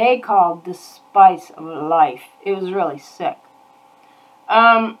what they called the spice of life. It was really sick.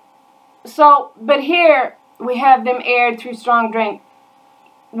 But here we have them erred through strong drink.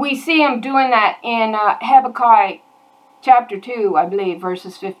 We see him doing that in Habakkuk chapter 2, I believe,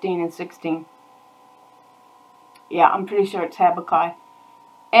 verses 15 and 16. Yeah, I'm pretty sure it's Habakkuk.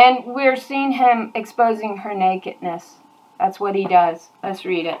 And we're seeing him exposing her nakedness. That's what he does. Let's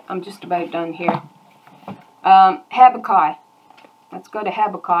read it. I'm just about done here. Habakkuk. Let's go to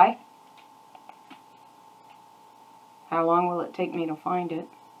Habakkuk. How long will it take me to find it?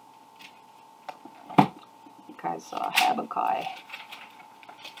 Because Habakkuk.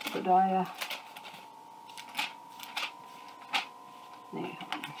 Obadiah. Nahum.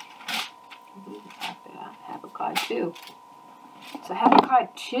 I believe it's Habakkuk 2. So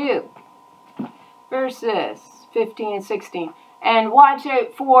Habakkuk 2, verses 15 and 16. And watch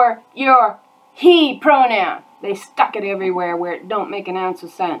out for your he pronoun. They stuck it everywhere where it don't make an ounce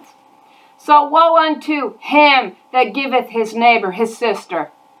of sense. So woe unto him that giveth his neighbor, his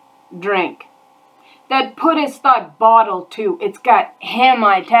sister, drink. That putteth thy bottle to, it's got him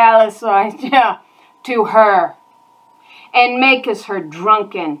italicized, yeah, to her. And makest her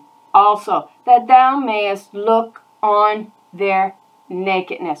drunken also, that thou mayest look on their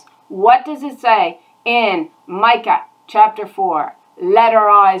nakedness. What does it say in Micah chapter 4? Let her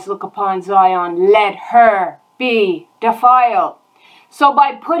eyes look upon Zion, let her be defiled. So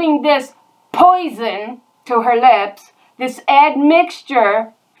by putting this poison to her lips, this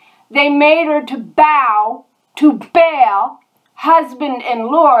admixture, they made her to bow to Baal, husband and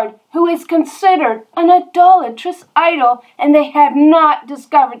Lord, who is considered an idolatrous idol, and they have not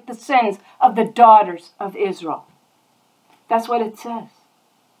discovered the sins of the daughters of Israel. That's what it says.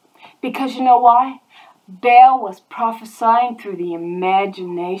 Because you know why? Baal was prophesying through the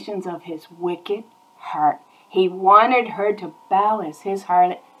imaginations of his wicked heart. He wanted her to bow as his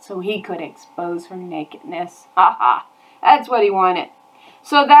harlot so he could expose her nakedness. Ha ha! That's what he wanted.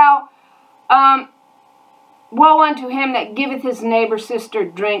 So thou, woe unto him that giveth his neighbor sister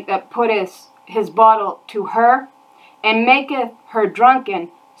drink, that putteth his bottle to her, and maketh her drunken,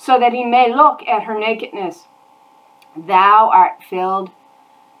 so that he may look at her nakedness. Thou art filled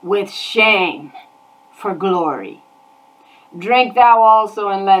with shame for glory. Drink thou also,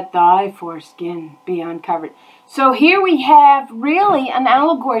 and let thy foreskin be uncovered. So here we have really an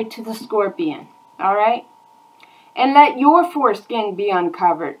allegory to the scorpion, all right? And let your foreskin be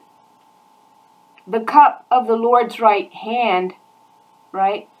uncovered. The cup of the Lord's right hand,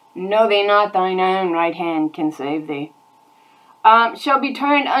 right? Know they not thine own right hand can save thee. shall be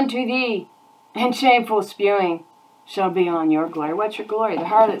turned unto thee, and shameful spewing shall be on your glory. What's your glory? The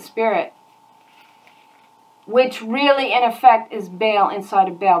harlot spirit, which really in effect is Baal inside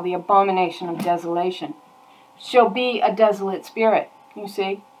of Baal, the abomination of desolation, shall be a desolate spirit. You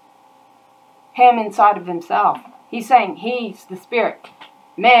see? Him inside of himself. He's saying he's the spirit.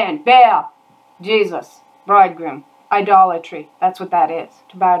 Man, Baal, Jesus, bridegroom, idolatry. That's what that is.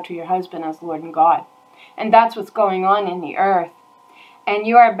 To bow to your husband as Lord and God. And that's what's going on in the earth. And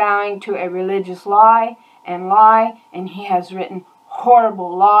you are bowing to a religious lie, and he has written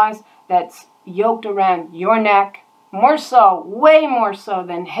horrible lies that's yoked around your neck, more so, way more so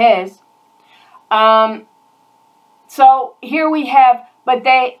than his. So here we have, but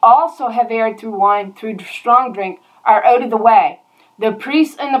they also have erred through wine, through strong drink, are out of the way. The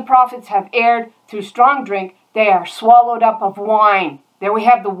priests and the prophets have erred through strong drink. They are swallowed up of wine. There we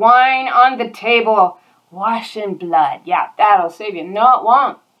have the wine on the table. Wash in blood. Yeah, that'll save you. No, it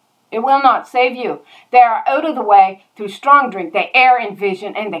won't. It will not save you. They are out of the way through strong drink. They err in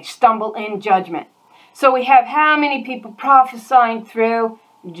vision and they stumble in judgment. So we have how many people prophesying through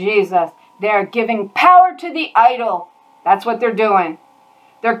Jesus? They're giving power to the idol. That's what they're doing.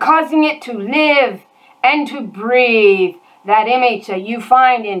 They're causing it to live and to breathe. That image that you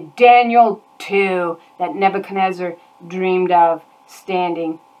find in Daniel 2 that Nebuchadnezzar dreamed of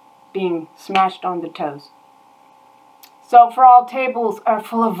standing, being smashed on the toes. So for all tables are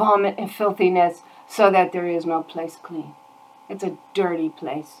full of vomit and filthiness, so that there is no place clean. It's a dirty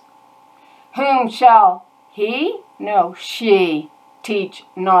place. Whom shall he? No, she teach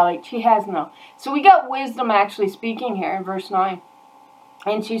knowledge. He has no. So we got wisdom actually speaking here in verse 9.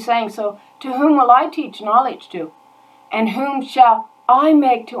 And she's saying, so to whom will I teach knowledge to? And whom shall I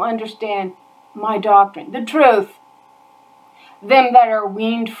make to understand my doctrine? The truth. Them that are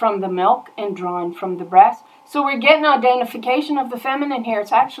weaned from the milk and drawn from the breast. So we're getting identification of the feminine here.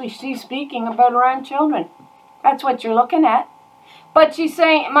 It's actually she's speaking about her own children. That's what you're looking at. But she's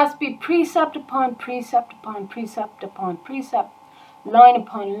saying it must be precept upon precept upon precept upon precept. Line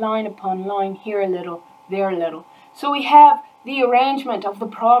upon line upon line. Here a little, there a little. So we have the arrangement of the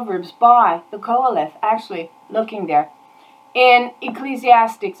Proverbs by the Qoheleth, actually looking there. In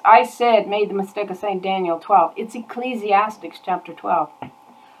Ecclesiastics, I made the mistake of saying Daniel 12. It's Ecclesiastics chapter 12.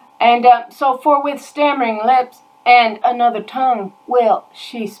 And so, for with stammering lips and another tongue will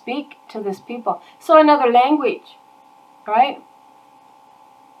she speak to this people. So another language, right?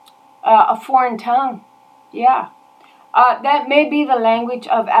 A foreign tongue, yeah. That may be the language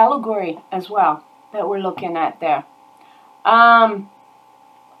of allegory as well that we're looking at there.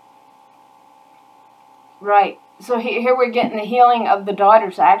 Right. So here we're getting the healing of the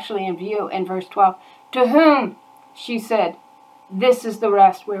daughters actually in view in verse 12. To whom, she said, this is the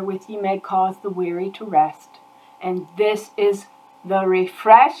rest wherewith ye may cause the weary to rest. And this is the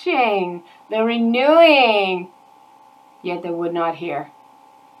refreshing, the renewing. Yet they would not hear.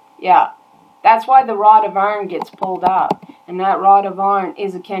 Yeah, that's why the rod of iron gets pulled out. And that rod of iron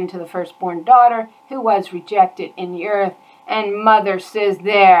is akin to the firstborn daughter who was rejected in the earth. And mother says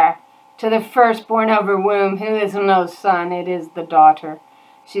there, to the firstborn of her womb, who is no son, it is the daughter.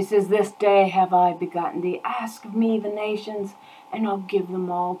 She says, this day have I begotten thee. Ask of me the nations, and I'll give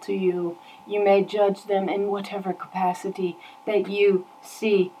them all to you. You may judge them in whatever capacity that you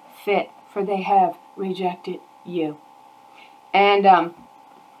see fit, for they have rejected you. And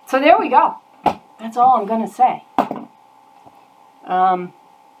so there we go. That's all I'm going to say.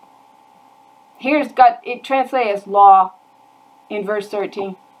 Here's got it translated as law in verse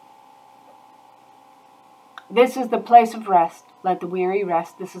 13. This is the place of rest. Let the weary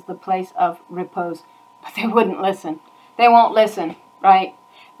rest. This is the place of repose. But they wouldn't listen. They won't listen, right?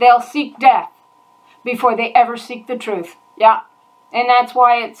 They'll seek death before they ever seek the truth. Yeah. And that's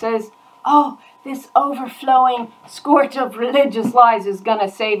why it says, oh, this overflowing scourge of religious lies is going to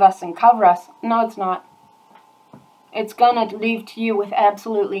save us and cover us. No, it's not. It's going to leave to you with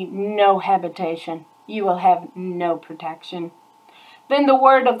absolutely no habitation. You will have no protection. Then the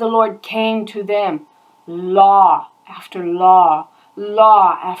word of the Lord came to them. Law after law,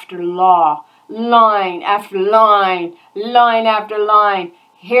 law after law, line after line, line after line,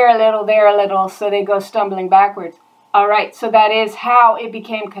 here a little, there a little, so they go stumbling backwards. All right, so that is how it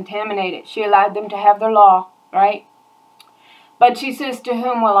became contaminated. She allowed them to have their law, right? But she says, to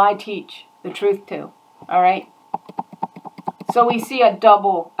whom will I teach the truth to? All right? So we see a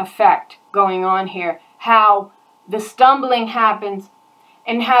double effect going on here. How the stumbling happens,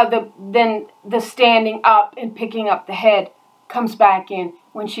 and how then the standing up and picking up the head comes back in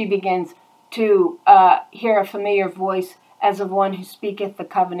when she begins to hear a familiar voice as of one who speaketh the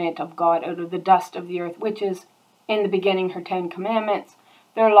covenant of God out of the dust of the earth, which is in the beginning her 10 commandments,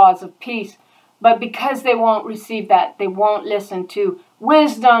 their laws of peace. But because they won't receive that, they won't listen to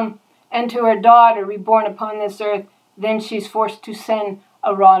wisdom and to her daughter reborn upon this earth, then she's forced to send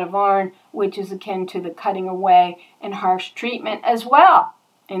a rod of iron, which is akin to the cutting away and harsh treatment as well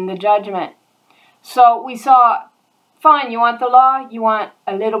in the judgment. So we saw, fine, you want the law, you want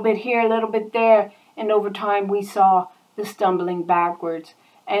a little bit here, a little bit there, and over time we saw the stumbling backwards.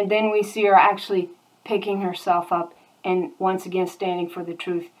 And then we see her actually picking herself up and once again standing for the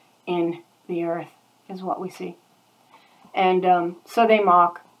truth in the earth, is what we see. And so they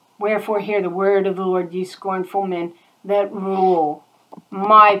mock. Wherefore hear the word of the Lord, ye scornful men that rule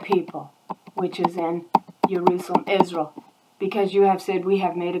my people, which is in Jerusalem, Israel. Because you have said, we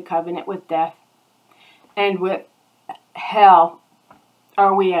have made a covenant with death, and with hell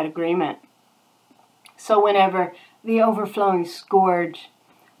are we at agreement. So whenever the overflowing scourge,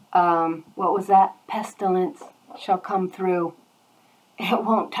 what was that? Pestilence shall come through, it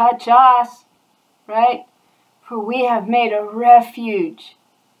won't touch us, right? For we have made a refuge.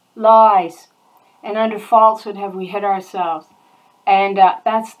 Lies and under falsehood have we hid ourselves. And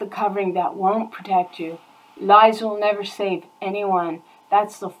that's the covering that won't protect you. Lies will never save anyone.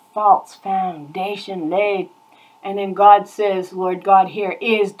 That's the false foundation laid. And then God says, Lord God here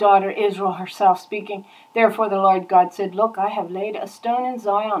is daughter Israel herself speaking. Therefore the Lord God said, look, I have laid a stone in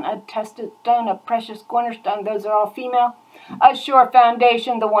Zion, a tested stone, a precious cornerstone. Those are all female. A sure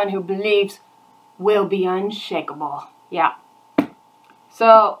foundation, the one who believes will be unshakable. Yeah.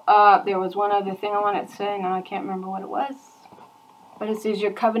 So there was one other thing I wanted to say. Now I can't remember what it was. But it says,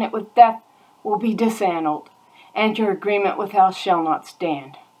 your covenant with death will be disannulled, and your agreement with hell shall not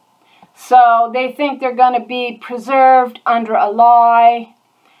stand. So they think they're going to be preserved under a lie.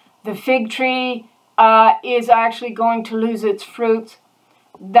 The fig tree is actually going to lose its fruits.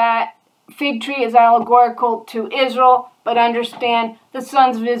 That fig tree is allegorical to Israel, but understand the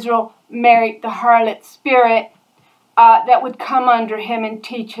sons of Israel married the harlot spirit that would come under him and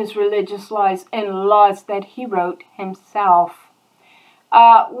teach his religious lies and laws that he wrote himself.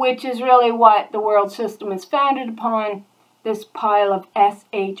 Which is really what the world system is founded upon, this pile of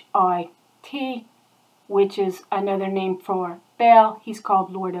S-H-I-T, which is another name for Baal. He's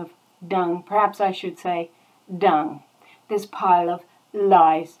called Lord of Dung. Perhaps I should say dung. This pile of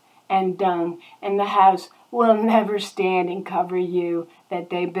lies and dung, and the house will never stand and cover you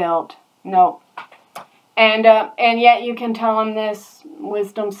that they built. No. And yet you can tell them this.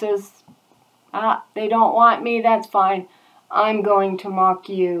 Wisdom says, they don't want me, that's fine. I'm going to mock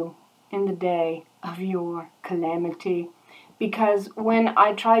you in the day of your calamity. Because when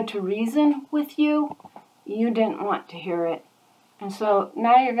I tried to reason with you, you didn't want to hear it. And so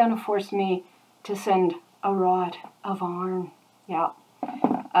now you're going to force me to send a rod of iron. Yeah.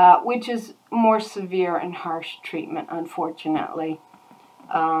 Which is more severe and harsh treatment, unfortunately.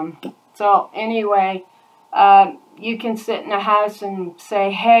 So anyway, you can sit in a house and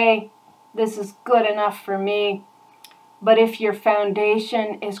say, hey, this is good enough for me. But if your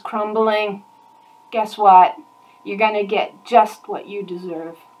foundation is crumbling, guess what? You're going to get just what you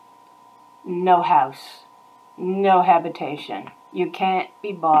deserve. No house. No habitation. You can't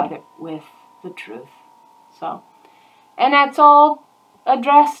be bothered with the truth. So, and that's all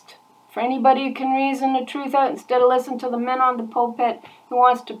addressed for anybody who can reason the truth out instead of listen to the men on the pulpit who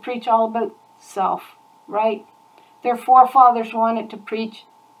wants to preach all about self, right? Their forefathers wanted to preach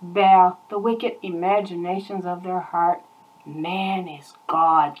Baal, the wicked imaginations of their heart. Man is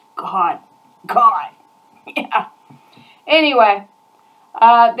God, God, God. Yeah. Anyway,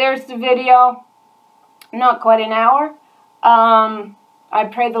 there's the video. Not quite an hour. I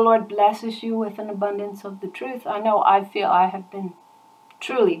pray the Lord blesses you with an abundance of the truth. I know I feel I have been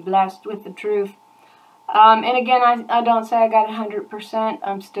truly blessed with the truth. And again, I don't say I got 100%.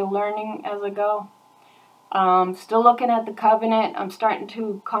 I'm still learning as I go. Still looking at the covenant. I'm starting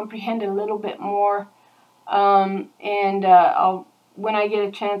to comprehend a little bit more. When I get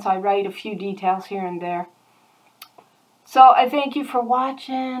a chance, I write a few details here and there. So I thank you for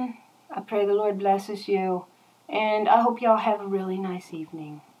watching. I pray the Lord blesses you. And I hope y'all have a really nice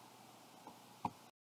evening.